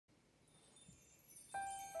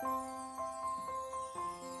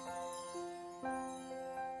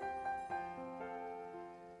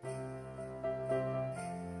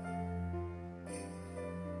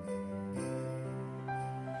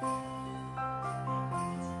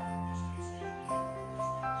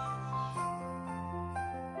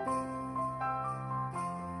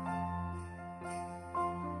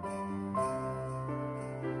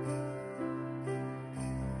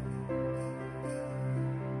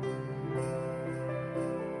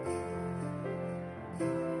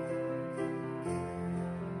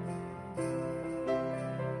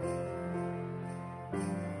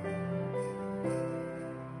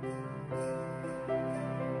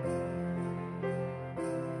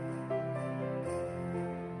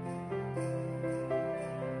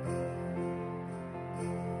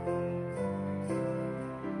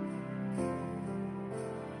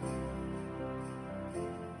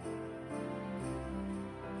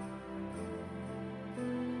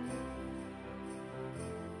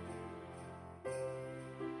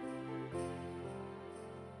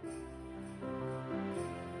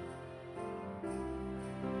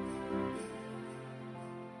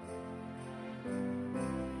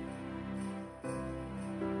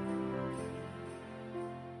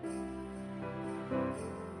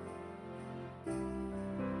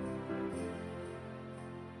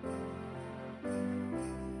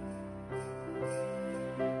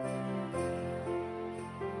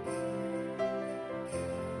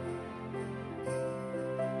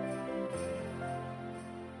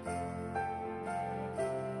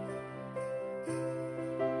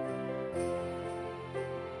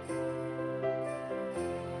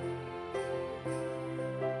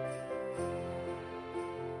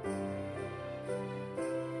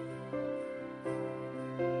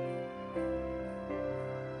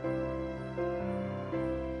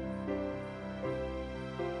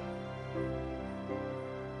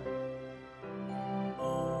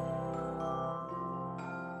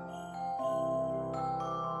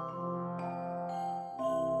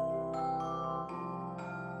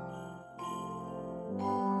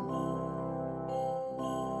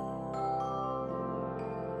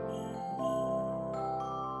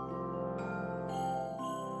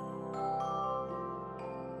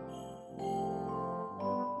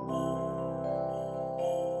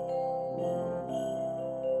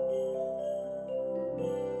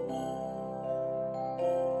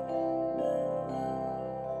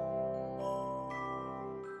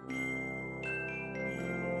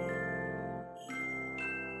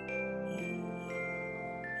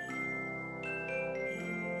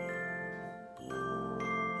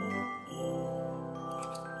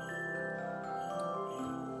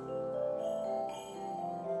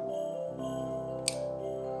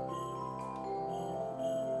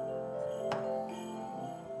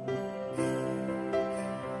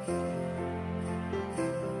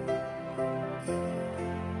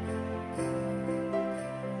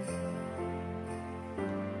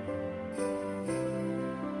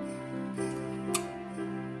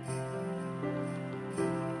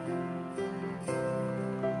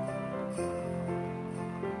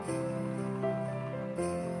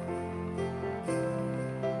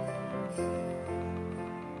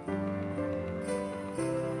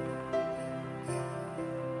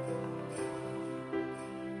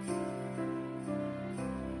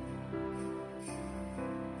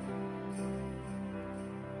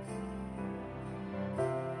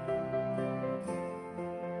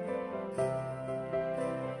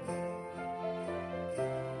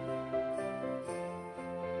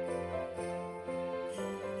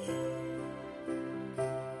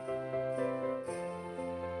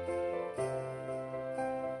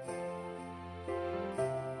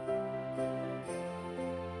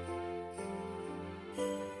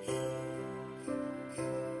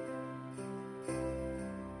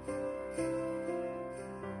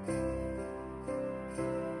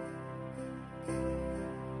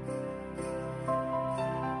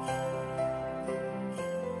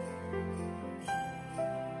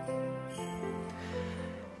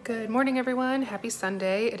Good morning, everyone. Happy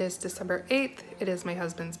Sunday. It is December 8th. It is my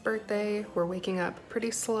husband's birthday. We're waking up pretty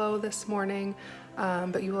slow this morning,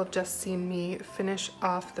 but you will have just seen me finish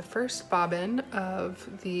off the first bobbin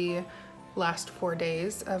of the last 4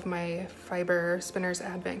 days of my Fiber Spinners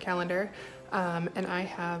Advent Calendar. And I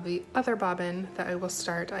have the other bobbin that I will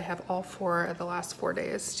start. I have all 4 of the last 4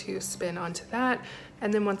 days to spin onto that.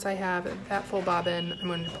 And then once I have that full bobbin, I'm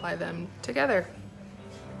going to apply them together.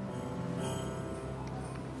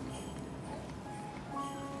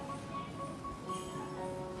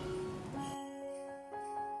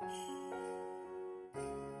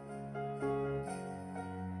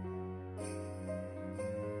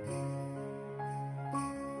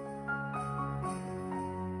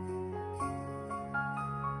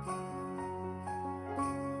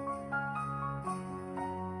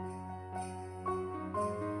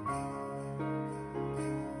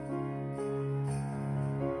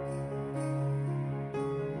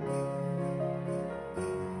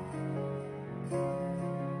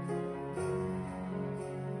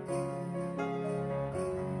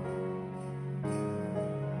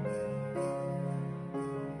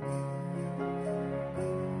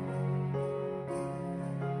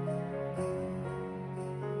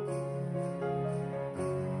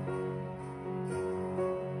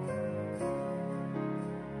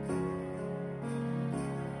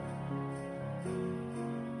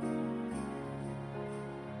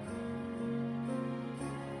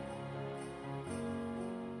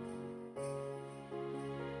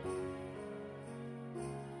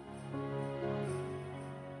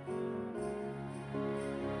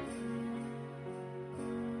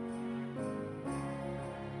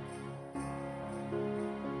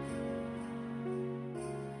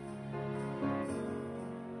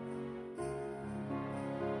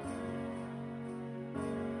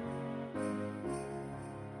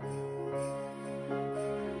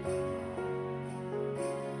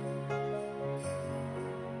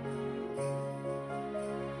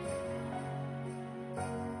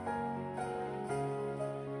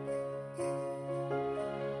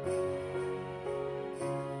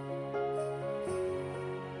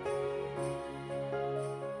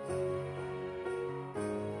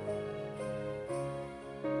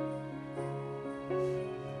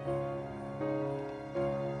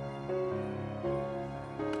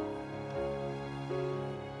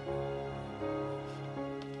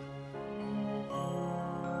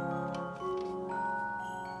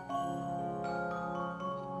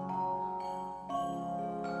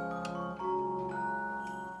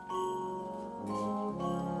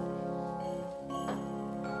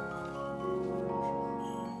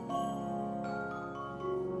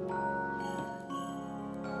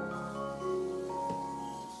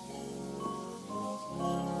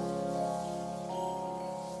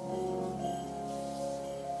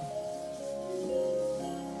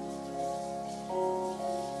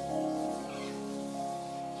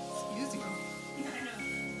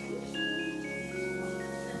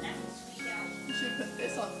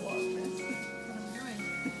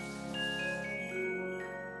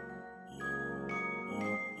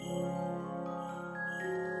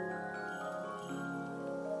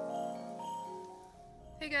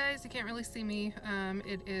 Hey guys, you can't really see me.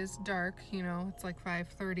 It is dark, you know, it's like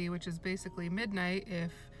 5:30, which is basically midnight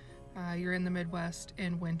if you're in the Midwest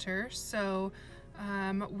in winter. So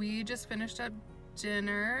we just finished up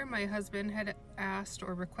dinner. My husband had asked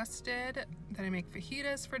or requested that I make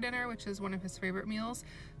fajitas for dinner, which is one of his favorite meals.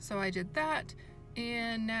 So I did that,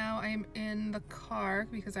 and now I'm in the car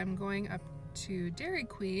because I'm going up to Dairy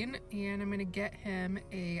Queen and I'm gonna get him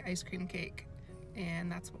a ice cream cake.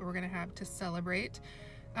 And that's what we're gonna have to celebrate.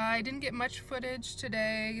 I didn't get much footage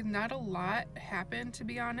today. Not a lot happened, to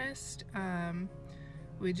be honest.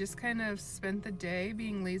 We just kind of spent the day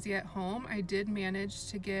being lazy at home. I did manage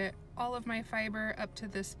to get all of my fiber up to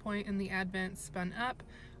this point in the Advent spun up.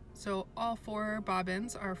 So all 4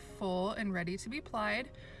 bobbins are full and ready to be plied.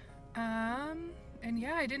 And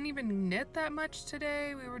yeah, I didn't even knit that much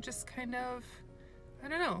today. We were just kind of, I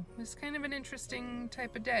don't know, it was kind of an interesting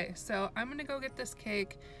type of day. So I'm gonna go get this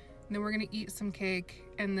cake, and then we're gonna eat some cake,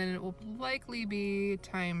 and then it will likely be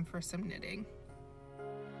time for some knitting.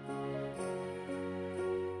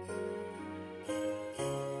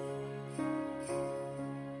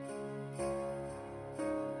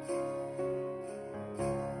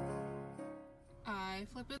 I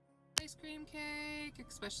flipped an ice cream cake,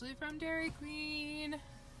 especially from Dairy Queen.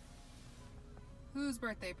 Whose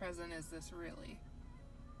birthday present is this really?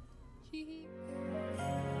 Hee hee.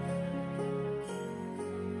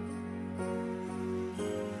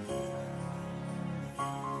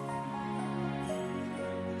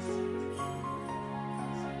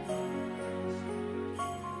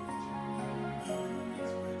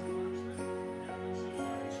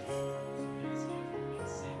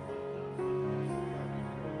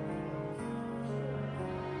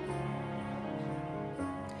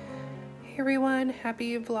 everyone,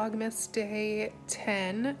 happy Vlogmas day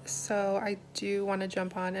 10. So I do want to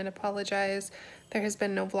jump on and apologize. There has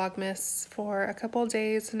been no Vlogmas for a couple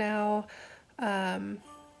days now.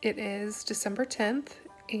 It is December 10th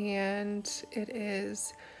and it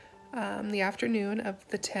is the afternoon of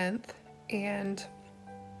the 10th, and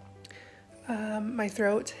my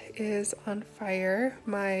throat is on fire.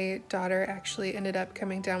 My daughter actually ended up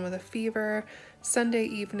coming down with a fever Sunday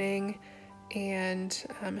evening and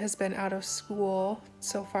has been out of school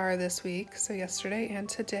so far this week, so yesterday and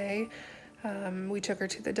today. We took her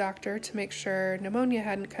to the doctor to make sure pneumonia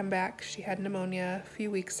hadn't come back. She had pneumonia a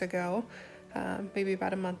few weeks ago, maybe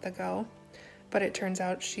about a month ago, but it turns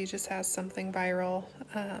out she just has something viral.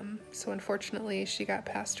 So unfortunately she got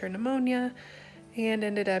past her pneumonia and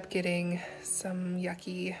ended up getting some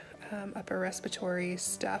yucky upper respiratory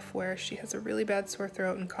stuff where she has a really bad sore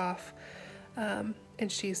throat and cough.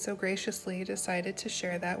 And she so graciously decided to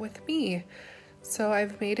share that with me. So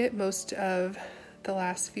I've made it most of the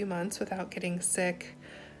last few months without getting sick.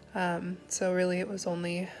 So really it was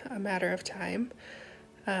only a matter of time.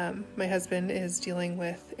 My husband is dealing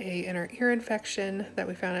with an inner ear infection that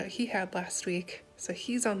we found out he had last week, so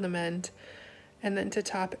he's on the mend. And then to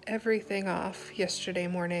top everything off, yesterday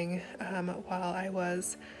morning, while I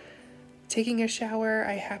was taking a shower,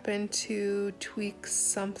 I happened to tweak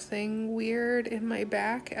something weird in my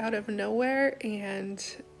back out of nowhere and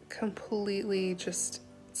completely just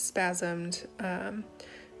spasmed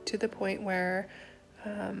to the point where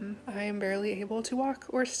I am barely able to walk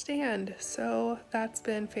or stand. So that's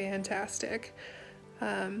been fantastic.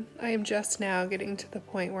 I am just now getting to the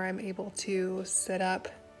point where I'm able to sit up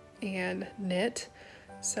and knit.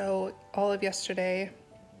 So all of yesterday,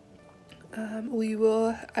 I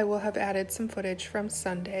will have added some footage from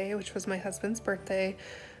Sunday, which was my husband's birthday.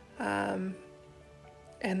 And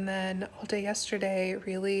then all day yesterday,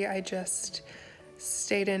 really, I just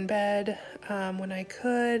stayed in bed when I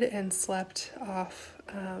could and slept off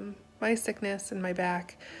my sickness and my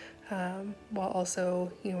back, while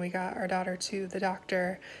also, we got our daughter to the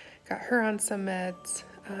doctor, got her on some meds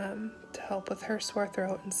to help with her sore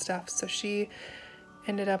throat and stuff. So she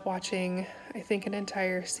ended up watching, I think, an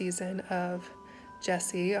entire season of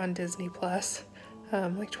Jessie on Disney Plus,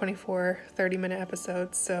 like 24 30-minute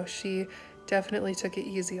episodes. So she definitely took it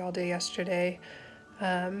easy all day yesterday.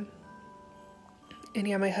 And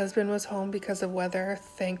yeah, my husband was home because of weather,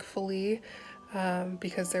 thankfully,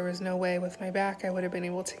 because there was no way with my back I would have been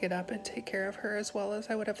able to get up and take care of her as well as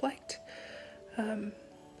I would have liked.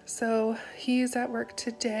 So he's at work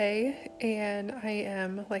today, and I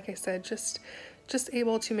am, like I said, just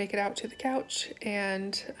able to make it out to the couch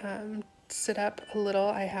and sit up a little.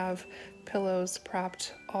 I have pillows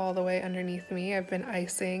propped all the way underneath me. I've been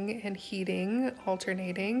icing and heating,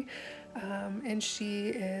 alternating, and she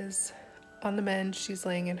is on the mend. She's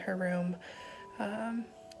laying in her room,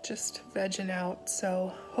 just vegging out.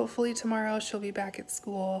 So hopefully tomorrow she'll be back at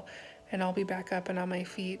school and I'll be back up and on my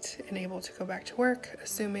feet and able to go back to work,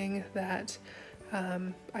 assuming that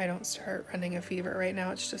I don't start running a fever. Right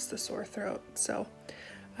now it's just the sore throat. So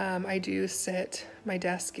I do sit, my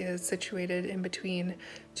desk is situated in between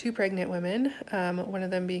two pregnant women, one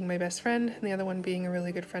of them being my best friend and the other one being a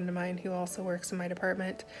really good friend of mine who also works in my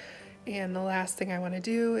department. And the last thing I want to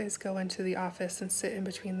do is go into the office and sit in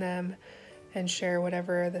between them and share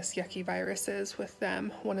whatever this yucky virus is with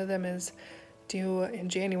them. One of them is due in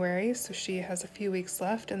January, so she has a few weeks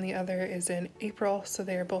left, and the other is in April, so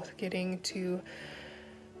they are both getting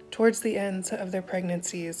towards the ends of their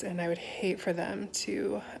pregnancies, and I would hate for them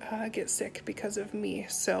to get sick because of me.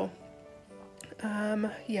 So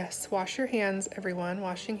yes, wash your hands, everyone.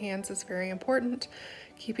 Washing hands is very important.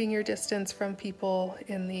 Keeping your distance from people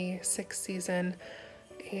in the sick season,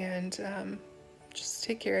 and just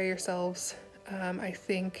take care of yourselves. I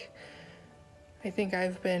think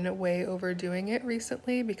I've been way overdoing it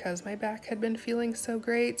recently because my back had been feeling so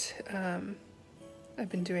great. I've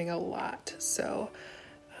been doing a lot, so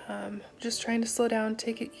just trying to slow down,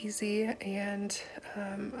 take it easy, and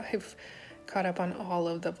I've caught up on all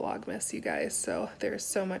of the Vlogmas, you guys, so there's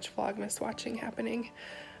so much Vlogmas watching happening.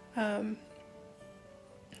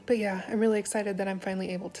 But yeah, I'm really excited that I'm finally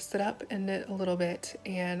able to sit up and knit a little bit,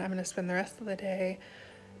 and I'm going to spend the rest of the day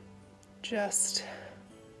just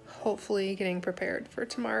hopefully getting prepared for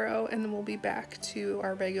tomorrow, and then we'll be back to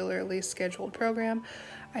our regularly scheduled program.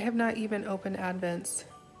 I have not even opened Advents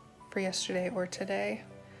for yesterday or today.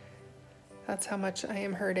 That's how much I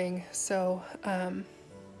am hurting. So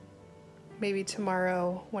maybe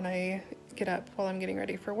tomorrow when I get up while I'm getting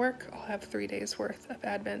ready for work, I'll have 3 days worth of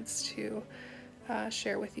Advents to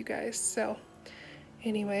share with you guys. So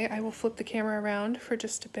Anyway, I will flip the camera around for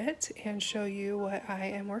just a bit and show you what I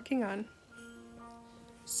am working on.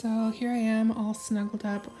 So here I am all snuggled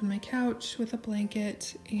up on my couch with a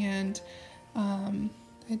blanket, and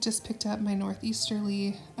I just picked up my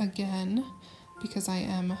northeasterly again because I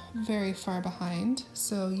am very far behind.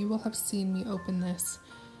 So you will have seen me open this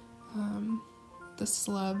the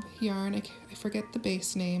slub yarn. I forget the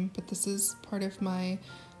base name, but this is part of my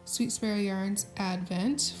Sweet Sparrow Yarns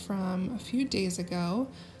Advent from a few days ago.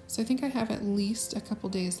 So I think I have at least a couple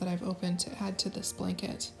days that I've opened to add to this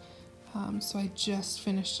blanket. So I just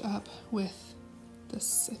finished up with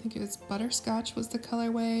this, I think it was Butterscotch was the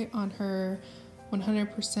colorway on her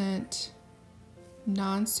 100%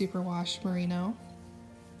 non-superwash merino.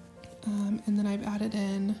 And then I've added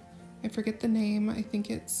in, I forget the name, I think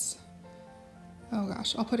it's, oh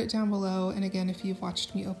gosh, I'll put it down below, and again, if you've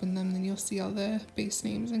watched me open them, then you'll see all the base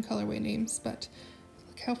names and colorway names, but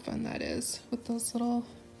look how fun that is with those little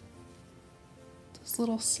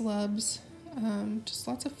slubs. Just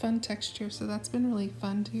lots of fun texture, so that's been really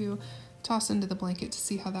fun to toss into the blanket to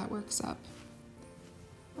see how that works up.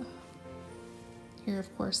 Here,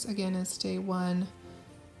 of course, again is day 1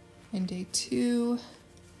 and day 2,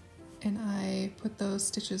 and I put those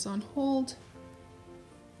stitches on hold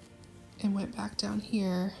and went back down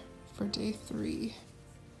here for day 3.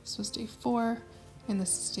 This was day 4, and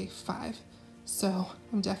this is day 5. So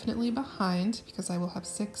I'm definitely behind because I will have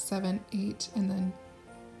 6, 7, 8, and then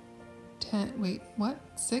 10, wait, what?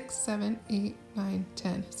 6, 7, 8, 9,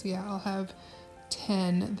 10. So yeah, I'll have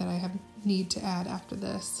 10 that I need to add after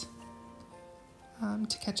this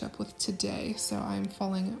to catch up with today. So I'm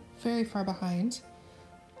falling very far behind.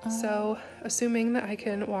 So assuming that I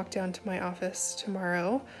can walk down to my office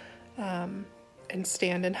tomorrow and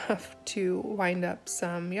stand enough to wind up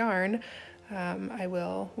some yarn, I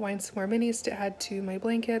will wind some more minis to add to my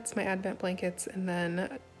blankets, my Advent blankets, and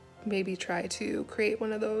then maybe try to create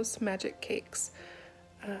one of those magic cakes.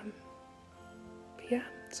 Yeah,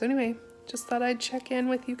 so anyway, just thought I'd check in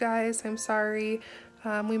with you guys. I'm sorry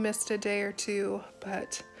we missed a day or two,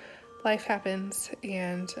 but life happens,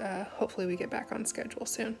 and hopefully we get back on schedule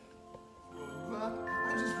soon.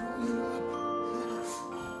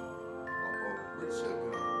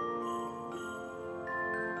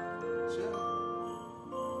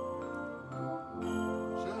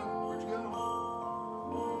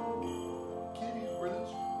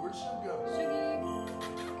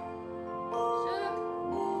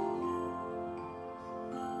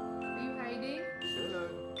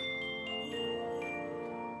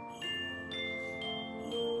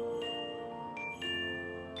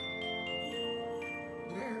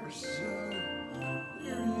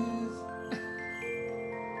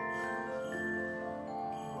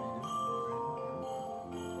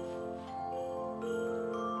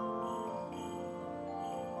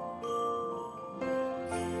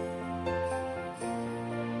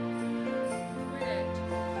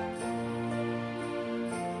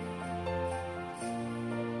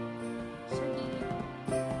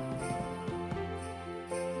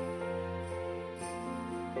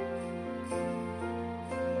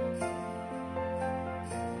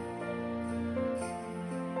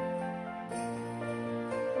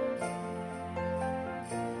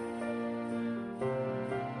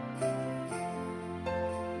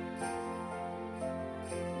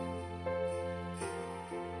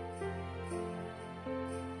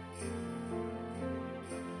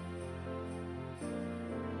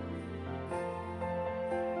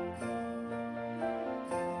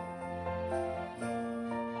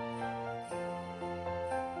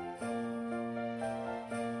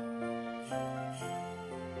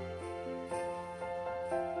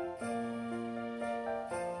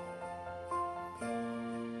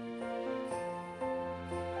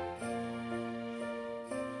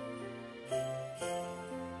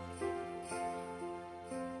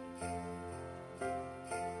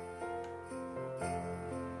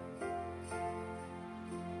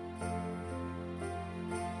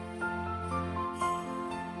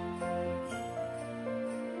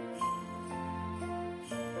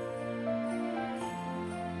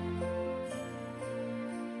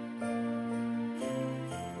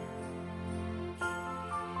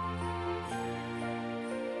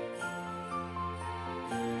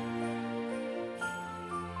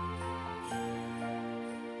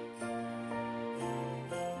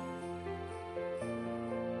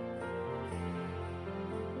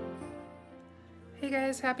 Hey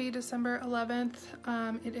guys, happy December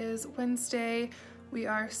 11th. It is Wednesday. We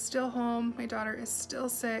are still home. My daughter is still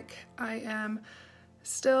sick. I am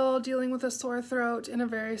still dealing with a sore throat and a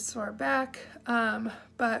very sore back,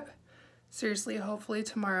 but seriously, hopefully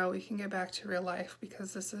tomorrow we can get back to real life,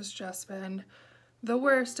 because this has just been the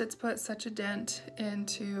worst. It's put such a dent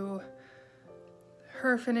into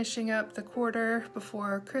her finishing up the quarter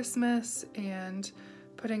before Christmas and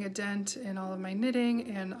putting a dent in all of my knitting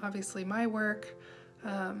and obviously my work.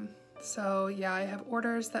 So yeah, I have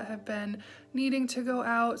orders that have been needing to go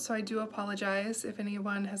out, so I do apologize if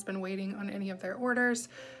anyone has been waiting on any of their orders.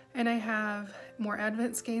 And I have more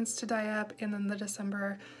Advent skeins to dye up, and then the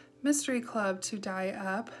December Mystery Club to dye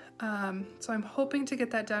up. So I'm hoping to get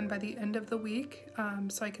that done by the end of the week,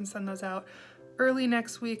 so I can send those out early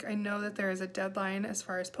next week. I know that there is a deadline as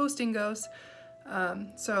far as posting goes,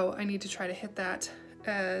 so I need to try to hit that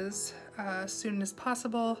as soon as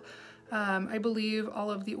possible. I believe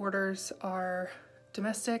all of the orders are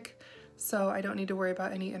domestic, so I don't need to worry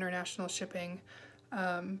about any international shipping.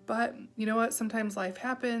 But you know what? Sometimes life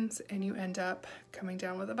happens and you end up coming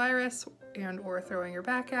down with a virus and or throwing your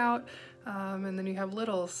back out, and then you have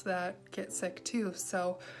littles that get sick too.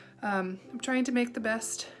 So I'm trying to make the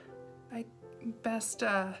best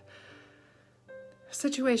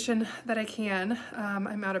situation that I can.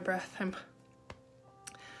 I'm out of breath.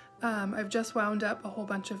 I've just wound up a whole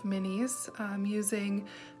bunch of minis using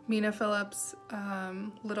Mina Phillips'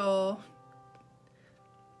 little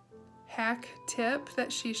hack tip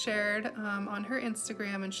that she shared on her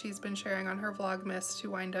Instagram, and she's been sharing on her Vlogmas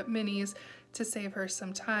to wind up minis to save her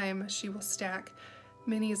some time. She will stack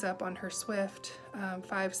minis up on her Swift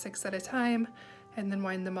 5, 6 at a time, and then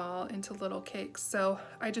wind them all into little cakes. So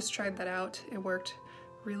I just tried that out. It worked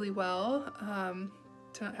really well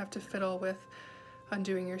to not have to fiddle with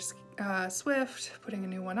undoing your Swift, putting a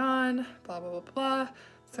new one on, blah, blah, blah, blah.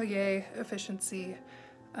 So yay, efficiency.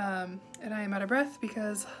 And I am out of breath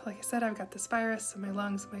because, like I said, I've got this virus, and my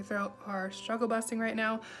lungs and my throat are struggle busting right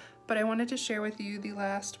now. But I wanted to share with you the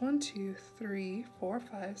last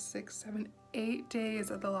 8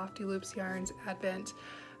 days of the LoftyLoops Yarns Advent.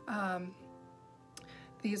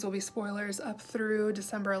 These will be spoilers up through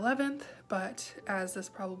December 11th, but as this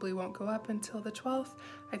probably won't go up until the 12th,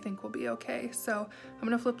 I think we'll be okay. So I'm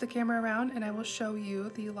gonna flip the camera around and I will show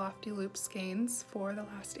you the LoftyLoops skeins for the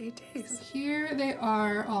last 8 days. So here they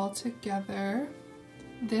are all together.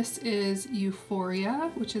 This is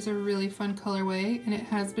Euphoria, which is a really fun colorway, and it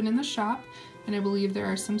has been in the shop, and I believe there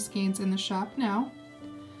are some skeins in the shop now.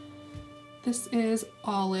 This is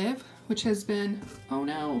Olive, which has been, oh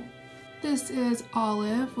no, this is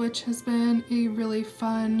Olive, which has been a really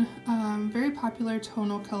fun, very popular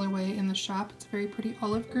tonal colorway in the shop. It's a very pretty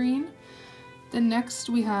olive green. Then next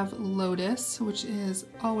we have Lotus, which is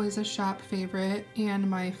always a shop favorite and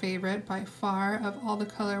my favorite by far of all the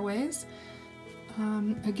colorways.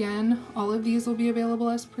 Again, all of these will be available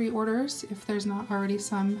as pre-orders if there's not already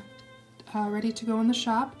some ready to go in the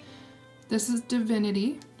shop. This is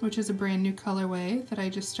Divinity, which is a brand new colorway that I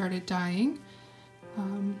just started dyeing.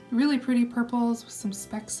 Really pretty purples with some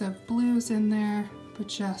specks of blues in there, but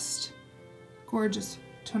just gorgeous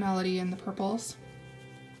tonality in the purples.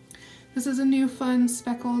 This is a new fun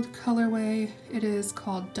speckled colorway. It is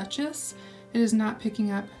called Duchess. It is not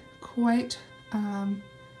picking up quite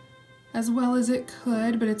as well as it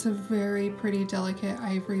could, but it's a very pretty delicate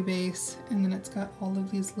ivory base, and then it's got all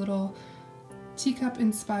of these little teacup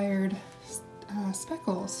inspired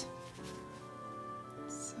speckles.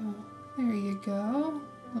 So there you go,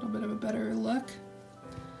 a little bit of a better look.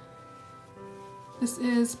 This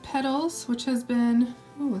is Petals, which has been,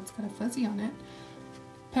 oh, it's got a fuzzy on it.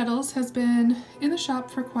 Petals has been in the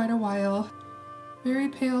shop for quite a while. Very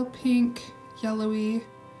pale pink, yellowy,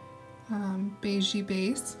 beigey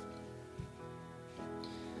base.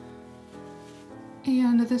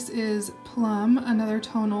 And this is Plum, another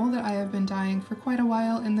tonal that I have been dyeing for quite a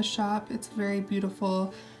while in the shop. It's very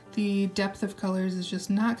beautiful. The depth of colors is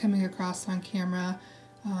just not coming across on camera,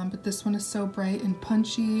 but this one is so bright and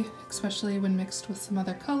punchy, especially when mixed with some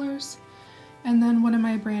other colors. And then one of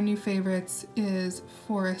my brand new favorites is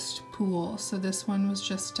Forest Pool. So this one was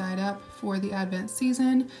just dyed up for the Advent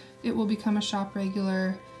season. It will become a shop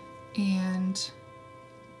regular, and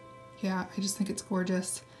yeah, I just think it's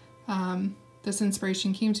gorgeous. This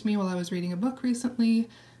inspiration came to me while I was reading a book recently,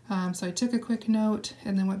 so I took a quick note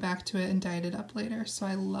and then went back to it and dyed it up later. So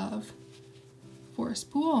I love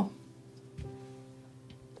Forest Pool.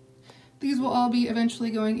 These will all be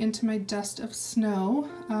eventually going into my Dust of Snow.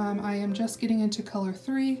 I am just getting into color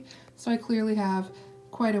 3, so I clearly have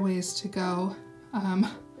quite a ways to go.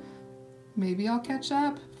 Maybe I'll catch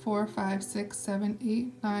up. 4, 5, 6, 7,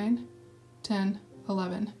 8, 9, 10,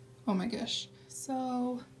 11. Oh my gosh.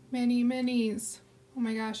 So many minis. Oh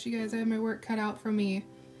my gosh, you guys, I have my work cut out for me.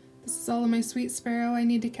 This is all of my Sweet Sparrow I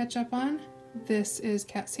need to catch up on. This is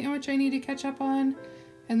cat sandwich I need to catch up on.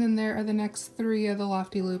 And then there are the next 3 of the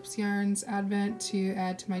LoftyLoops yarns advent to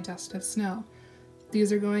add to my dust of snow.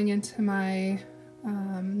 These are going into my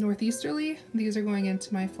northeasterly. These are going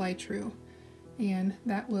into my fly true. And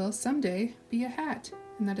that will someday be a hat.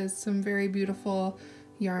 And that is some very beautiful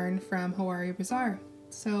yarn from Hawaii Bazaar.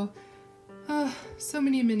 So, so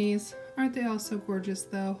many minis. Aren't they all so gorgeous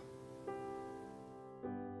though?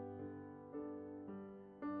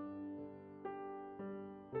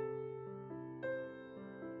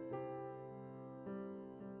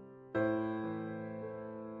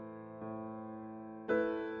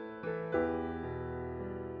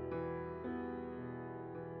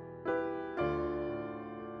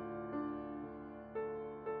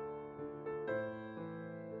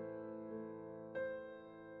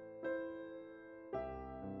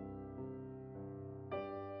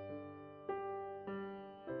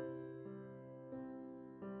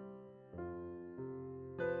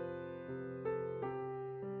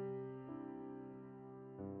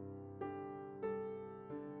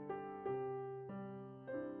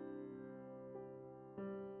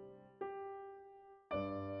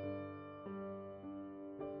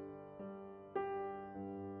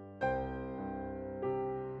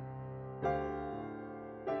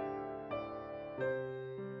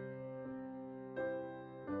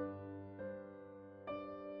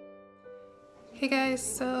 Hey guys,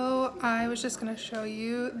 so I was just going to show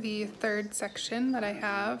you the 3rd section that I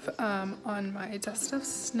have on my dust of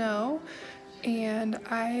snow, and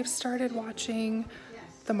I've started watching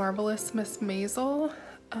The Marvelous Miss Maisel,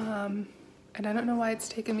 and I don't know why it's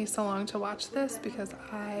taken me so long to watch this because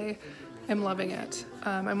I am loving it.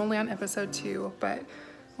 I'm only on episode 2, but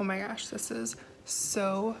oh my gosh, this is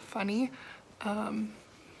so funny.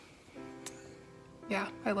 Yeah,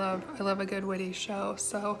 I love a good witty show.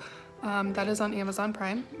 So that is on Amazon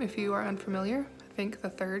Prime if you are unfamiliar. I think the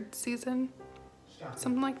 3rd season,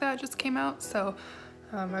 something like that, just came out. So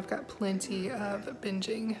I've got plenty of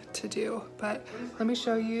binging to do. But let me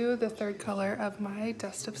show you the 3rd color of my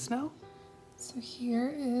dust of snow. So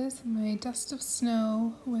here is my dust of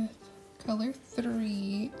snow with color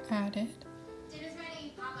 3 added. Dinner's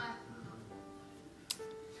ready, Papa.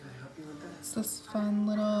 Can I help you with that? It's this fun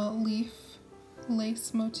little leaf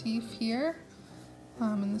lace motif here.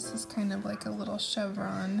 And this is kind of like a little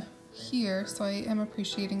chevron here, so I am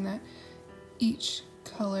appreciating that each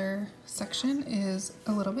color section is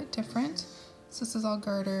a little bit different. So this is all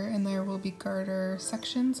garter, and there will be garter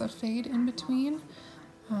sections of fade in between.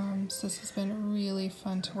 So this has been really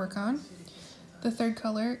fun to work on. The 3rd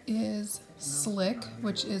color is Slick,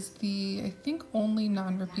 which is the, I think, only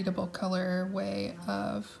non-repeatable colorway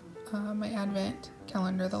of my Advent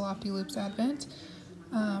calendar, the LoftyLoops Advent.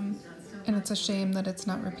 And it's a shame that it's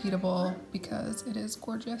not repeatable because it is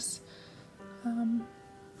gorgeous.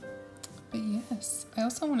 But yes, I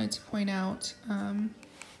also wanted to point out,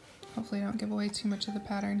 hopefully I don't give away too much of the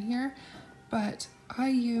pattern here, but I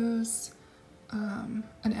use an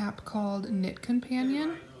app called Knit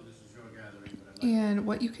Companion. And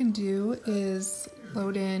what you can do is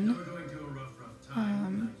load in,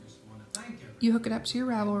 you hook it up to your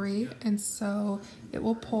Ravelry, and so it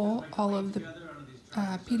will pull all of the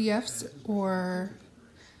PDFs or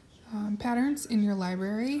patterns in your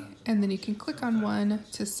library, and then you can click on one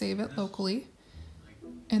to save it locally.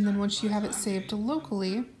 And then once you have it saved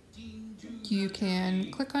locally, you can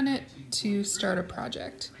click on it to start a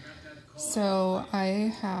project. So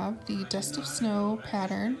I have the Dust of Snow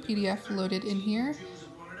pattern PDF loaded in here,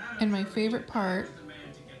 and my favorite part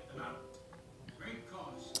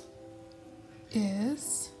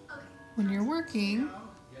is when you're working,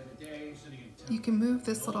 you can move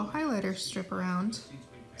this little highlighter strip around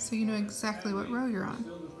so you know exactly what row you're on,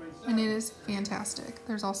 and it is fantastic.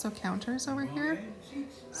 There's also counters over here,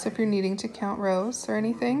 so if you're needing to count rows or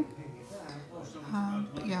anything.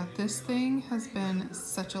 But yeah, this thing has been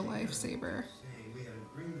such a lifesaver.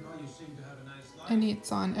 And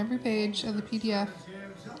it's on every page of the PDF.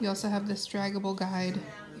 You also have this draggable guide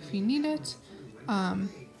if you need it.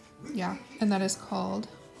 Yeah, and that is called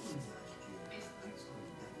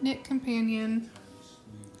Knit Companion,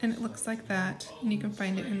 and it looks like that, and you can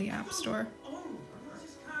find it in the App Store.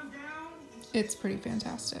 It's pretty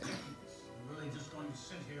fantastic.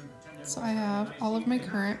 So I have all of my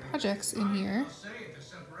current projects in here,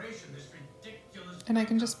 and I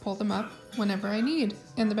can just pull them up whenever I need.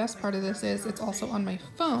 And the best part of this is it's also on my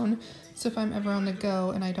phone, so if I'm ever on the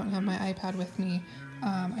go and I don't have my iPad with me,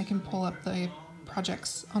 I can pull up the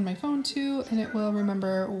projects on my phone too, and it will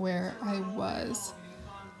remember where I was.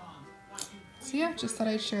 So yeah, just thought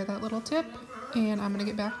I'd share that little tip, and I'm gonna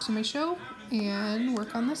get back to my show and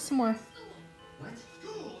work on this some more. What?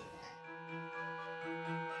 School!